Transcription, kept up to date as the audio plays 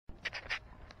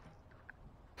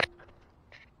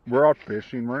We're out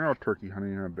fishing. We're out turkey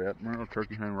hunting in a bit. We're out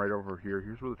turkey hunting right over here.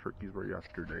 Here's where the turkeys were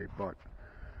yesterday, but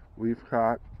we've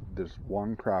caught this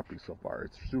one crappie so far.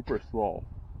 It's super slow.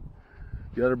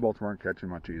 The other boats weren't catching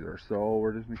much either, so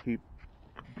we're just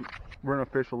gonna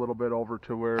fish a little bit over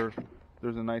to where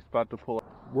there's a nice spot to pull up.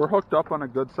 We're hooked up on a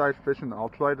good sized fish in the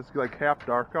ultralight. It's like half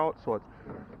dark out, so it's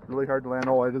really hard to land.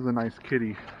 Oh, it is a nice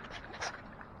kitty.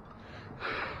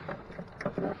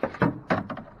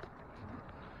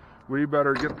 We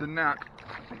better get the net.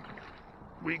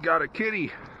 We got a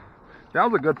kitty. That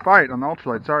was a good fight on the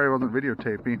ultralight. Sorry I wasn't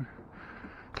videotaping.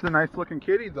 It's a nice looking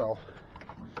kitty though.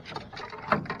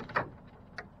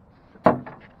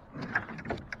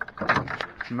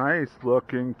 Nice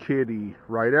looking kitty.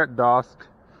 Right at dusk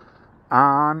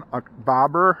on a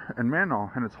bobber and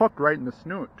minnow. And it's hooked right in the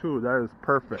snoot too. That is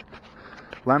perfect.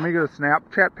 Let me get a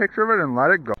Snapchat picture of it and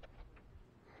let it go.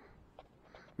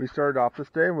 We started off this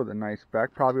day with a nice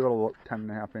speck, probably a little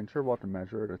 10.5 incher. We'll have to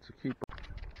measure it. It's a keeper.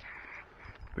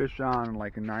 Fish on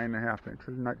like a 9.5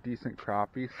 inches, not decent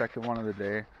crappie. Second one of the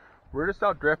day. We're just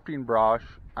out drifting brush.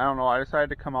 I don't know. I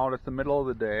decided to come out. It's the middle of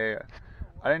the day.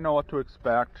 I didn't know what to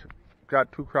expect.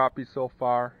 Got 2 crappies so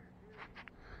far.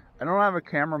 I don't have a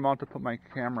camera mount to put my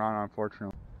camera on,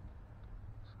 unfortunately.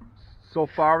 So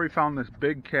far, we found this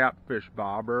big catfish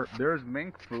bobber. There's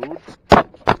mink food.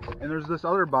 And there's this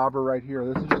other bobber right here.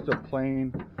 This is just a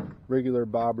plain, regular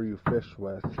bobber you fish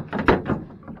with.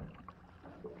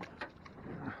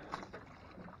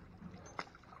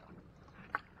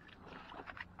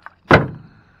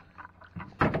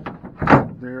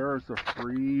 There's a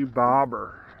free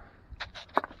bobber.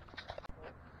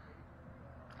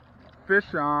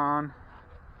 Fish on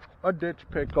a ditch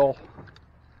pickle.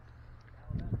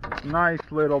 Nice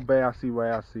little bassy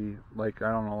wassy. Like,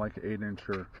 I don't know, like an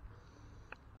 8-incher.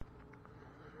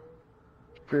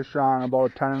 Fish on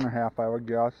about a 10.5, I would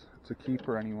guess. It's a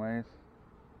keeper anyways.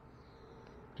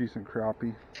 Decent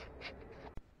crappie.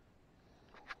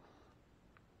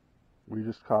 We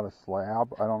just caught a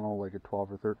slab. I don't know, like a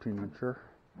 12 or 13 incher.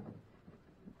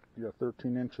 Yeah,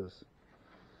 13 inches.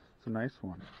 It's a nice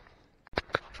one.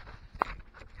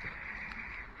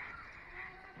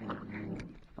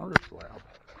 Another slab.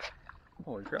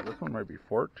 Holy crap, this one might be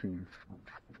 14.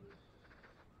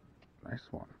 Nice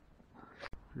one.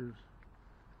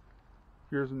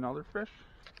 Here's another fish.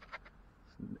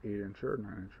 It's an 8-incher,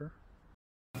 9-incher.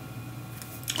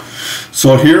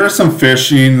 So here is some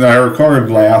fishing that I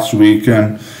recorded last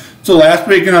weekend. So last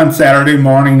weekend on Saturday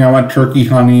morning I went turkey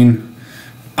hunting.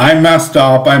 I messed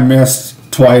up. I missed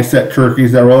twice at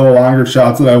turkeys. There were a little longer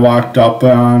shots that I walked up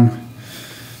on.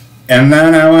 And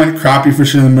then I went crappie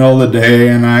fishing in the middle of the day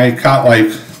and I caught like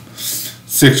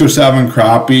 6 or 7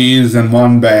 crappies and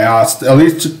 1 bass. At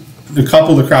least a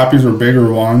couple of the crappies were bigger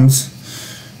ones.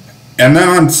 And then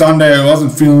on Sunday, I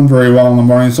wasn't feeling very well in the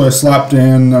morning, so I slept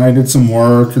in, and I did some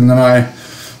work, and then I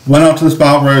went out to the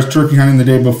spot where I was turkey hunting the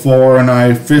day before, and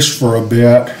I fished for a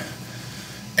bit.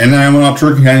 And then I went out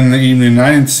turkey hunting in the evening, and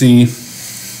I didn't see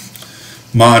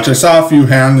much. I saw a few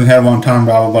hens and had one tom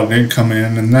bobber, but it didn't come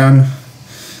in. And then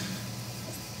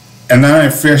I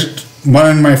fished.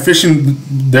 When my fishing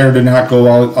there did not go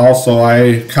well, also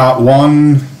I caught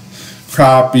 1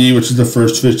 crappie, which is the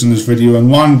first fish in this video, and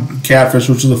 1 catfish,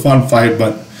 which was a fun fight,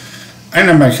 but I didn't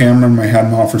have my camera in my head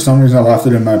mount. For some reason I left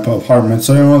it in my apartment,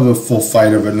 so I didn't know the full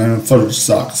fight of it, and then the footage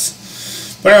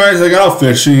sucks. But anyways, I got out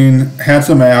fishing, had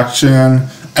some action.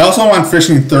 I also went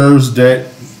fishing Thursday,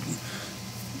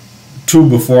 2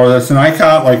 before this, and I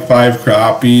caught like 5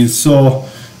 crappies, so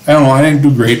I don't know, I didn't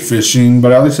do great fishing,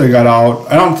 but at least I got out.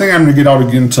 I don't think I'm going to get out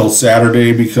again until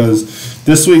Saturday because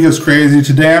this week is crazy.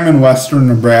 Today I'm in western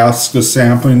Nebraska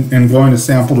sampling and going to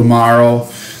sample tomorrow.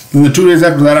 Then the 2 days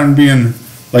after that I'm being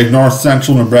like north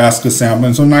central Nebraska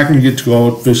sampling, so I'm not going to get to go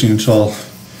out fishing until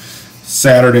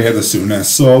Saturday at the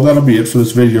soonest. So that'll be it for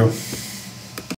this video.